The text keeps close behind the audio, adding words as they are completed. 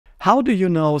How do you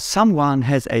know someone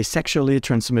has a sexually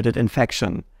transmitted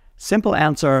infection? Simple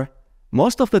answer,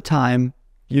 most of the time,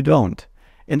 you don't.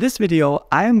 In this video,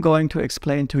 I am going to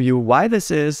explain to you why this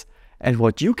is and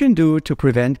what you can do to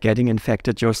prevent getting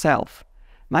infected yourself.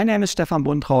 My name is Stefan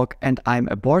Buntrock and I'm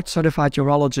a board-certified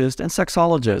urologist and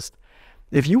sexologist.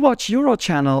 If you watch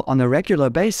UroChannel on a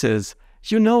regular basis,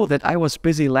 you know that I was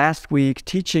busy last week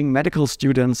teaching medical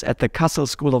students at the Kassel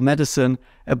School of Medicine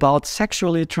about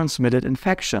sexually transmitted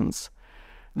infections.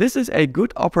 This is a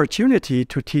good opportunity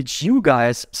to teach you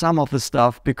guys some of the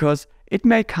stuff because it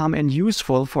may come in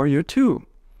useful for you too.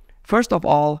 First of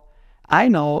all, I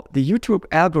know the YouTube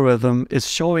algorithm is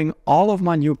showing all of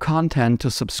my new content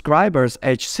to subscribers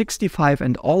age 65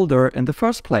 and older in the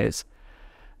first place.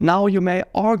 Now you may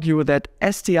argue that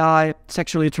STI,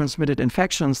 sexually transmitted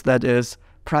infections, that is,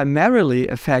 primarily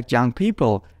affect young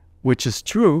people, which is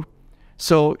true.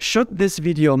 So should this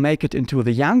video make it into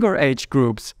the younger age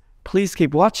groups, please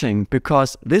keep watching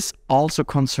because this also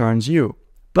concerns you.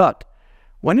 But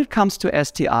when it comes to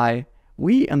STI,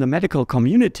 we in the medical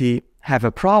community have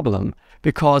a problem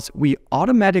because we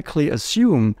automatically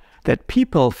assume that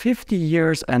people 50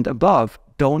 years and above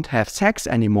don't have sex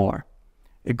anymore.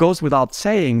 It goes without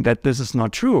saying that this is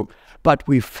not true, but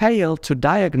we fail to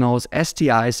diagnose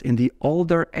STIs in the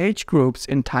older age groups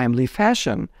in timely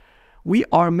fashion. We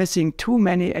are missing too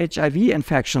many HIV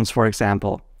infections, for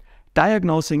example.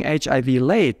 Diagnosing HIV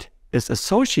late is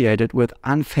associated with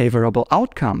unfavorable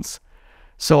outcomes.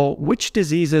 So, which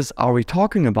diseases are we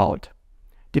talking about?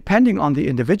 Depending on the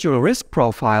individual risk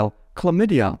profile,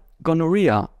 chlamydia,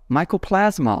 gonorrhea,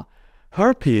 mycoplasma,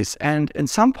 herpes, and in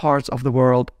some parts of the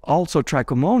world also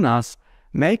trichomonas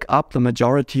make up the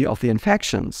majority of the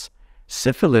infections.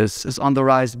 Syphilis is on the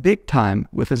rise big time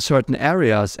within certain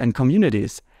areas and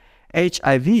communities.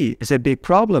 HIV is a big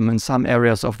problem in some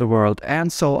areas of the world,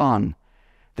 and so on.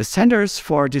 The Centers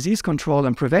for Disease Control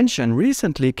and Prevention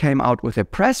recently came out with a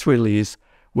press release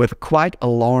with quite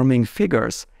alarming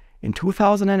figures. In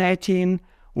 2018,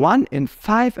 1 in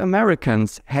 5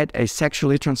 Americans had a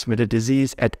sexually transmitted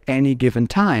disease at any given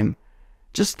time.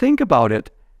 Just think about it.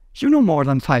 You know more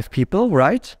than 5 people,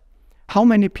 right? How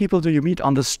many people do you meet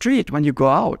on the street when you go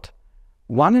out?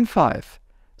 1 in 5.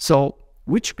 So,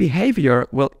 which behavior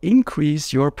will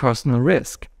increase your personal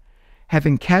risk?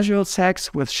 Having casual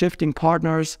sex with shifting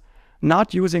partners,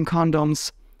 not using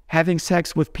condoms, having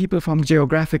sex with people from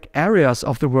geographic areas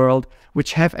of the world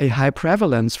which have a high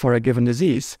prevalence for a given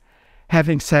disease,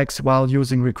 having sex while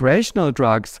using recreational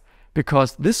drugs,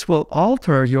 because this will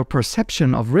alter your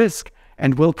perception of risk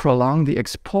and will prolong the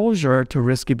exposure to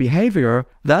risky behavior,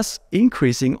 thus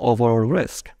increasing overall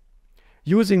risk.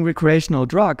 Using recreational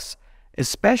drugs,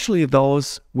 especially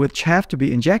those which have to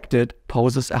be injected,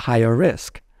 poses a higher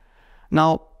risk.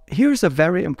 Now, here's a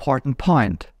very important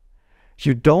point.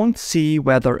 You don't see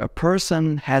whether a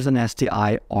person has an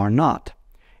STI or not.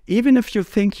 Even if you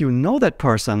think you know that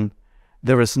person,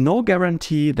 there is no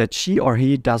guarantee that she or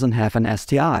he doesn't have an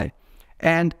STI.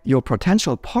 And your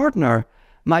potential partner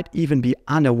might even be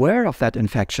unaware of that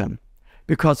infection,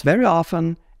 because very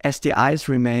often STIs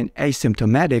remain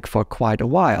asymptomatic for quite a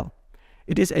while.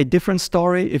 It is a different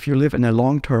story if you live in a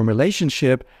long-term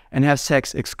relationship and have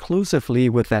sex exclusively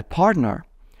with that partner.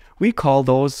 We call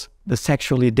those the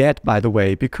sexually dead, by the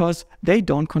way, because they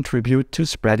don't contribute to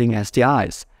spreading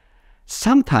STIs.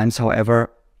 Sometimes,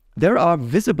 however, there are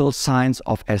visible signs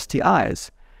of STIs.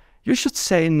 You should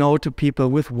say no to people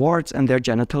with warts in their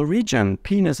genital region,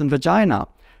 penis and vagina,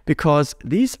 because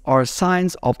these are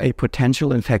signs of a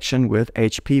potential infection with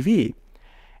HPV.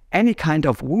 Any kind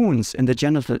of wounds in the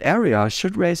genital area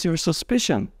should raise your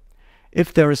suspicion.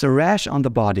 If there is a rash on the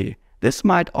body, this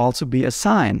might also be a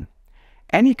sign.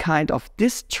 Any kind of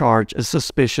discharge is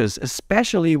suspicious,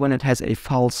 especially when it has a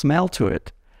foul smell to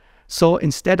it. So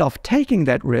instead of taking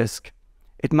that risk,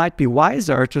 it might be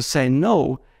wiser to say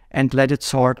no and let it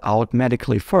sort out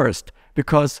medically first,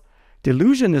 because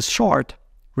delusion is short,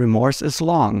 remorse is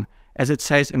long, as it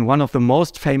says in one of the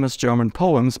most famous German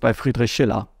poems by Friedrich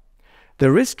Schiller. The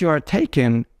risk you are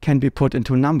taking can be put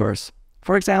into numbers.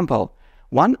 For example,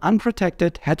 one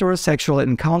unprotected heterosexual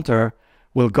encounter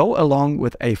will go along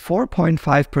with a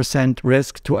 4.5%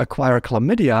 risk to acquire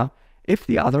chlamydia if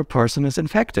the other person is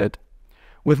infected.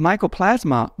 With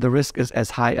mycoplasma, the risk is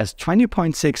as high as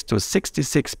 20.6 to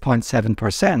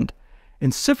 66.7%.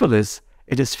 In syphilis,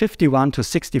 it is 51 to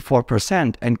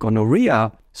 64%, and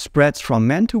gonorrhea spreads from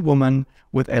man to woman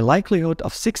with a likelihood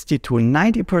of 60 to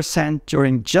 90%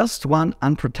 during just one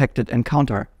unprotected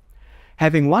encounter.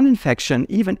 Having one infection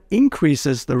even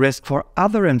increases the risk for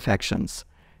other infections.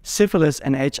 Syphilis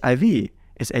and HIV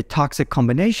is a toxic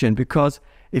combination because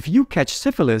If you catch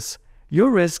syphilis, your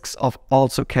risks of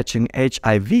also catching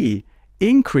HIV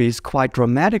increase quite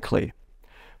dramatically.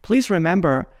 Please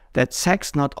remember that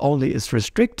sex not only is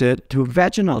restricted to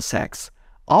vaginal sex,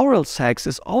 oral sex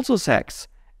is also sex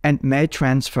and may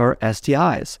transfer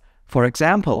STIs. For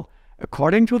example,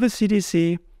 according to the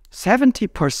CDC,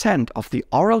 70% of the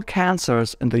oral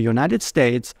cancers in the United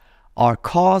States are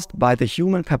caused by the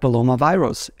human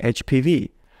papillomavirus, HPV.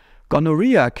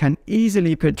 Gonorrhea can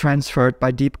easily be transferred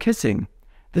by deep kissing.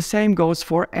 The same goes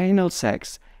for anal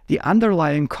sex. The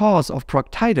underlying cause of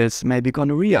proctitis may be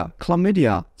gonorrhea,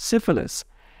 chlamydia, syphilis.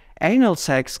 Anal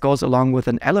sex goes along with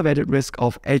an elevated risk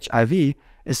of HIV,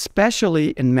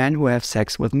 especially in men who have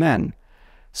sex with men.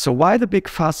 So why the big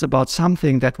fuss about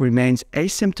something that remains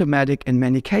asymptomatic in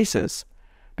many cases?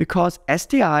 Because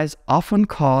STIs often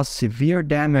cause severe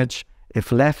damage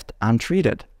if left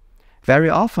untreated. Very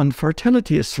often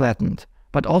fertility is threatened,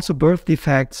 but also birth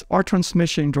defects or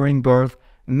transmission during birth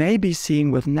may be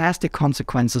seen with nasty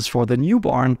consequences for the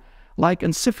newborn, like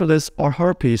in syphilis or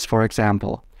herpes, for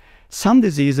example. Some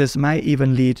diseases may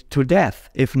even lead to death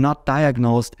if not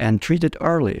diagnosed and treated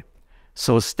early.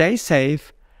 So stay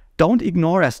safe, don't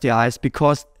ignore STIs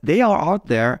because they are out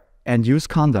there, and use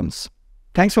condoms.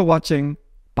 Thanks for watching.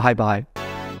 Bye bye.